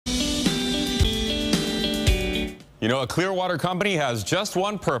You know, a Clearwater company has just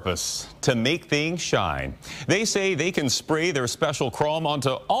one purpose: to make things shine. They say they can spray their special chrome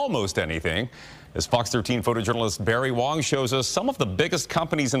onto almost anything. As Fox 13 photojournalist Barry Wong shows us, some of the biggest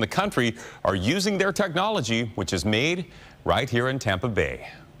companies in the country are using their technology, which is made right here in Tampa Bay.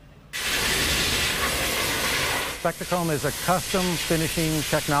 Spectra Chrome is a custom finishing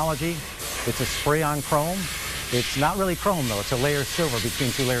technology. It's a spray-on chrome. It's not really chrome, though. It's a layer of silver between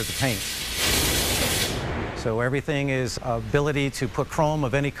two layers of paint. So everything is ability to put chrome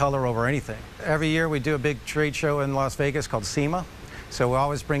of any color over anything. Every year we do a big trade show in Las Vegas called SEMA. So we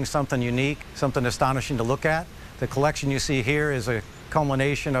always bring something unique, something astonishing to look at. The collection you see here is a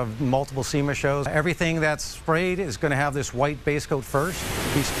culmination of multiple SEMA shows. Everything that's sprayed is going to have this white base coat first.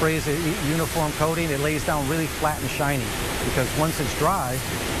 He sprays a uniform coating. It lays down really flat and shiny, because once it's dry,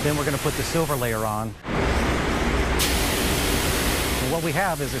 then we're going to put the silver layer on. What we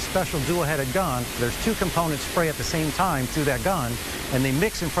have is a special dual-headed gun. There's two components spray at the same time through that gun, and they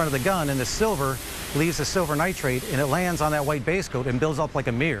mix in front of the gun, and the silver leaves the silver nitrate, and it lands on that white base coat and builds up like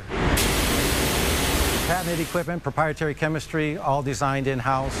a mirror. Patented equipment, proprietary chemistry, all designed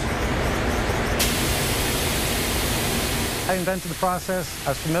in-house. I invented the process. I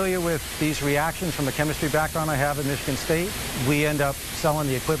was familiar with these reactions from the chemistry background I have at Michigan State. We end up selling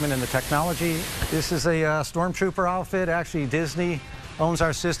the equipment and the technology. This is a stormtrooper outfit. Actually, Disney owns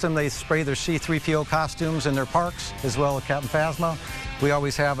our system. They spray their C-3PO costumes in their parks, as well as Captain Phasma. We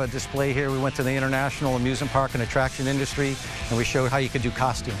always have a display here. We went to the International Amusement Park and Attraction Industry, and we showed how you could do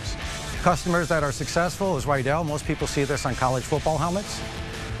costumes. Customers that are successful is Rydell. Most people see this on college football helmets.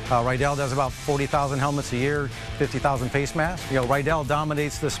 Rydell does about 40,000 helmets a year, 50,000 face masks. You know, Rydell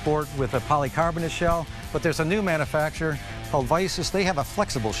dominates the sport with a polycarbonate shell, but there's a new manufacturer called Visus. They have a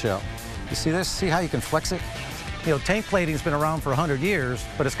flexible shell. You see this? See how you can flex it? You know, tank plating's been around for 100 years,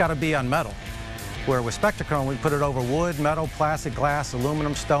 but it's got to be on metal. Where with Spectra Chrome, we put it over wood, metal, plastic, glass,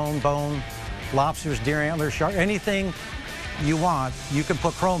 aluminum, stone, bone, lobsters, deer antlers, shark, anything you want, you can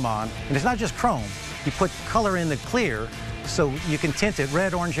put chrome on. And it's not just chrome. You put color in the clear, so you can tint it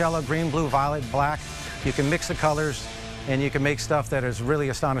red, orange, yellow, green, blue, violet, black. You can mix the colors, and you can make stuff that is really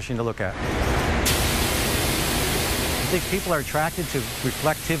astonishing to look at. I think people are attracted to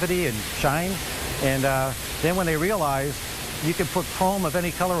reflectivity and shine, and then when they realize you can put chrome of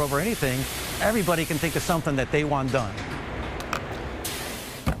any color over anything, everybody can think of something that they want done.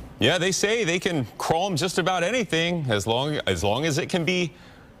 Yeah, they say they can chrome just about anything as long as it can be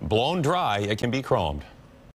blown dry, it can be chromed.